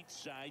right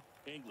side.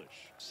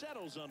 English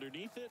settles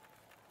underneath it.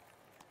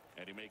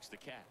 And he makes the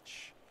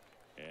catch.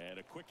 And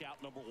a quick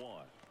out, number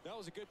one. That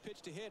was a good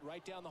pitch to hit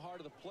right down the heart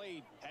of the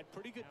plate. Had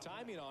pretty good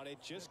timing on it.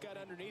 Just got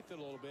underneath it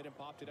a little bit and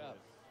popped it up.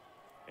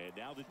 And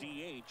now the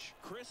DH,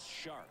 Chris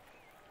Sharp.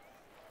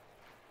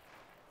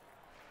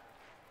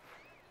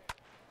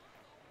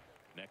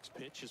 Next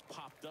pitch is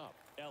popped up.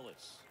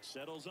 Ellis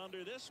settles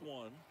under this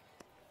one.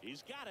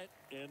 He's got it,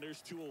 and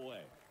there's 2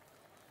 away.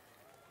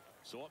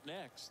 So up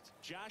next,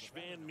 Josh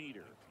Van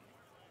Meter.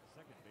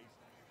 Second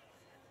baseman,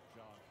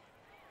 Josh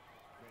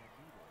Van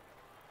Meter.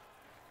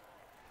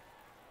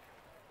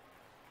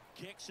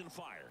 Kicks and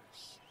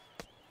fires.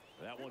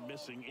 That one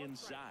missing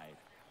inside.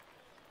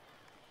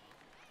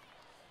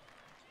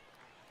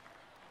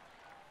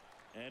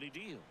 And he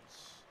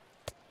deals.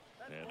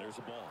 And there's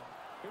a ball.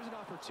 Here's an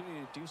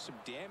opportunity to do some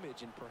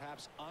damage and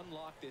perhaps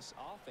unlock this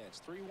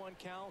offense. 3-1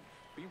 count.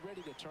 Be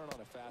ready to turn on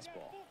a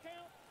fastball.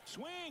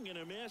 Swing and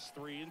a miss.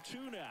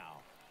 3-2 now.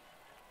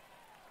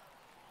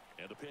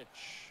 And the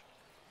pitch.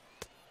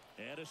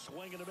 And a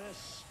swing and a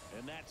miss.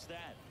 And that's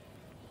that.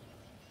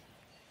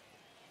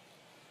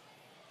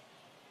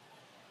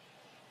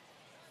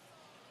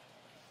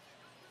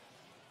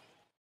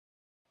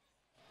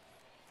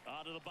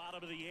 On to the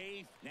bottom of the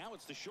 8th. Now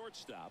it's the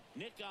shortstop,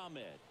 Nick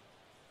Ahmed.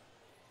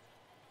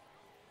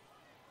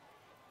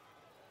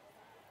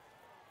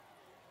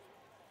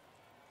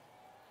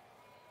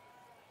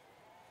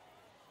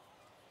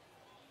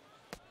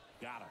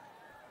 Got her.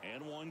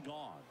 And one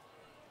gone.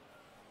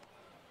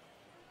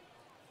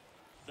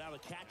 Now the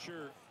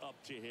catcher up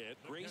to hit,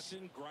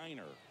 Grayson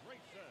Greiner.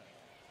 Grayson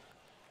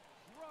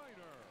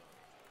Greiner.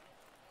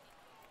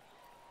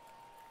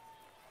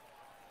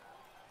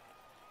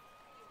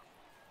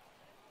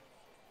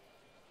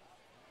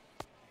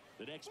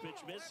 The next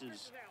pitch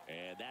misses,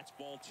 and that's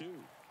ball 2.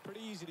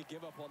 Pretty easy to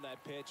give up on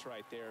that pitch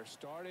right there.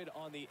 Started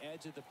on the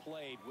edge of the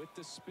plate with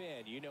the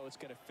spin. You know it's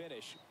going to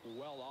finish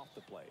well off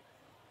the plate.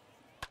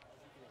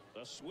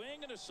 A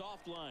swing and a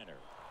soft liner,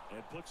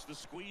 and puts the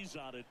squeeze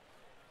on it.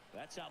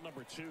 That's out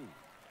number 2.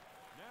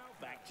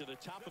 Back to the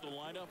top of the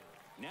lineup.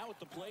 Now at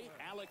the plate,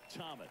 Alec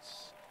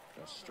Thomas.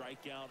 A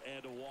strikeout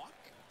and a walk.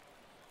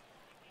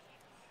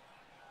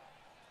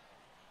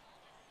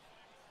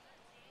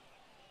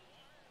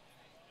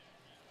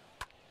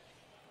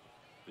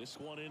 This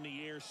one in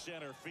the air,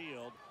 center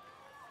field.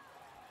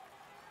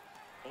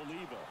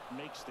 Oliva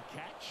makes the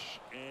catch,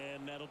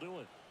 and that'll do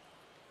it.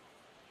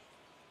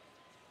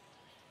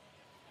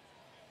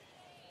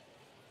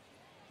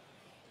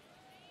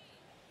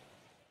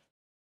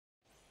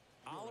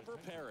 Oliver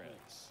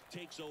Perez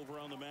takes over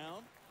on the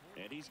mound,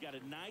 and he's got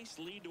a nice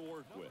lead to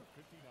work with.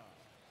 59.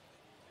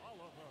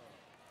 Oliver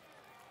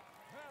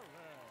Perez.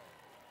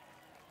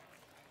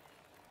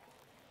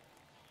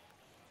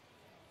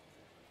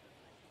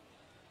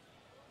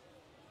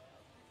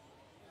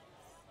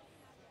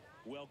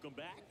 Welcome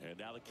back. And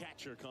now the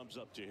catcher comes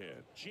up to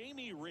hit,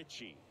 Jamie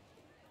Ritchie.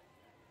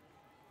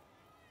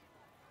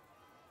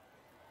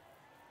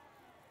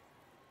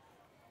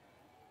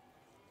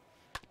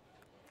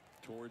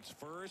 Towards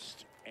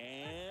first,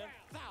 and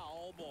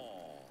foul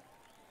ball.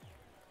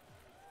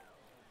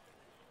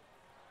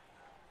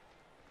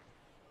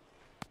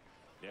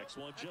 Next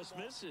one just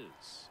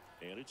misses,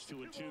 and it's 2-2.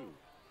 2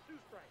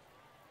 strikes.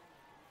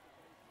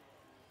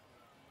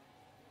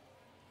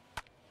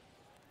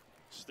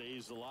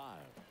 Stays alive.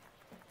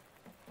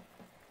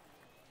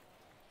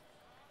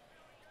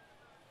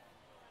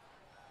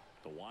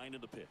 The wind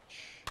of the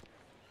pitch,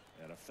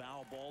 and a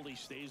foul ball. He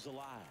stays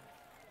alive.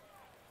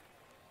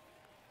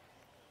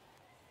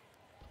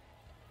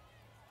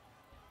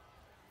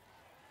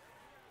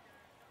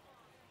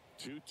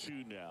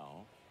 2-2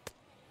 now,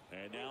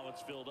 and now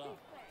it's filled up.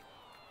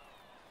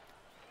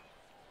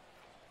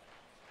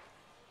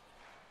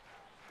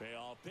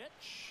 Payoff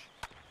pitch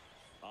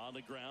on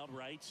the ground,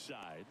 right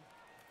side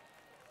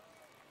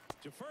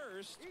to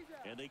first,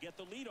 and they get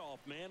the leadoff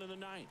man in the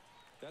 9th.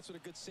 That's what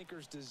a good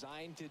sinker's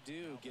designed to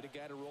do. Get a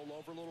guy to roll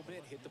over a little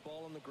bit, hit the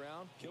ball on the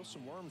ground, kill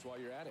some worms while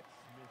you're at it.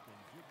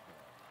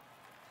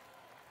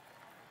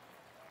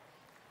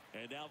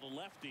 And now the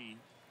lefty,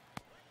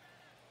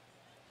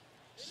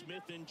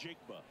 Smith and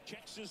Jigba,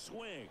 checks his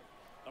swing.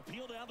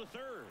 Appeal down to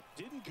third.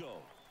 Didn't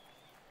go.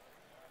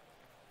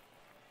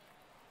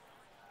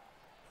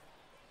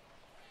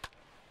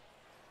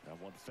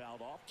 That one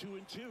fouled off.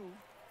 2-2.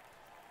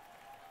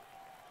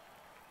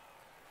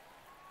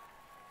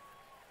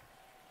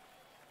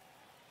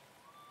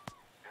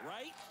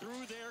 Right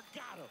through there.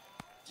 Got him.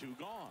 2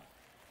 gone.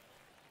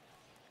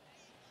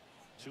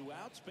 2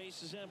 outs.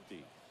 Base is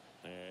empty.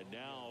 And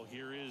now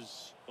here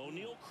is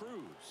O'Neal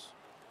Cruz.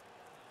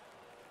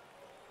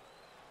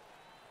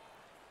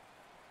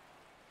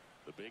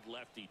 The big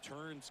lefty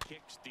turns,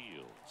 kicks,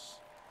 deals.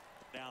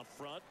 Down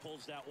front,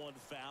 pulls that one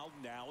foul.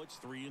 Now it's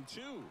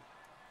 3-2.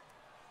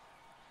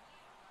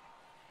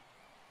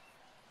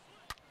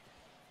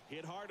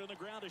 Hit hard on the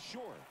ground is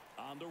short.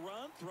 On the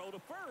run, throw to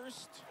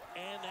first,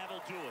 and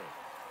that'll do it.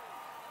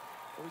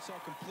 Well, we saw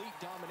complete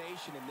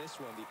domination in this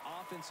one. The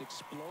offense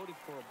exploded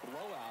for a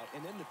blowout,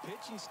 and then the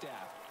pitching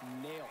staff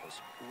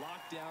nails,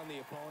 locked down the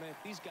opponent.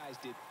 These guys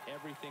did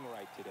everything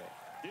right today.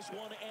 This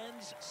one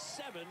ends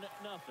 7-0.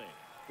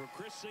 For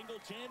Chris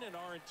Singleton and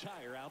our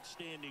entire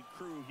outstanding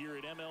crew here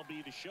at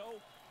MLB The Show,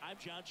 I'm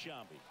John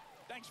Shambi.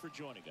 Thanks for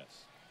joining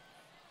us.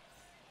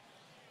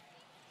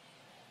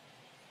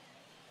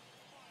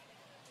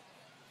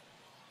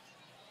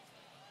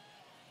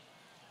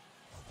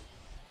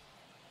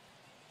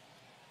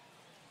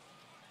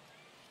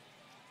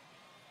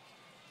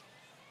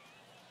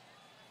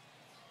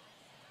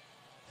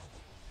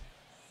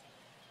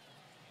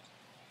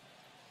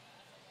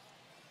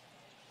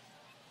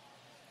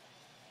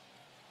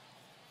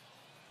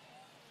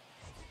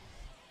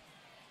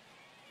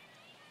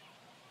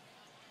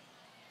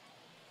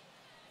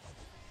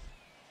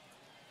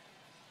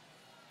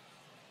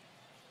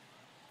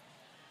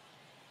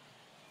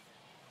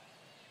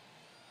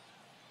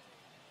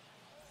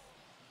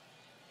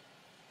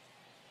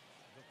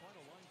 The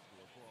final line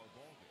score for our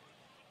ball game.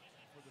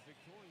 For the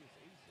victorious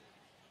Aces,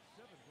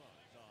 7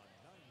 runs on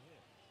 9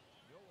 hits.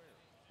 No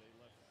errors. They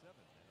left 7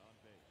 men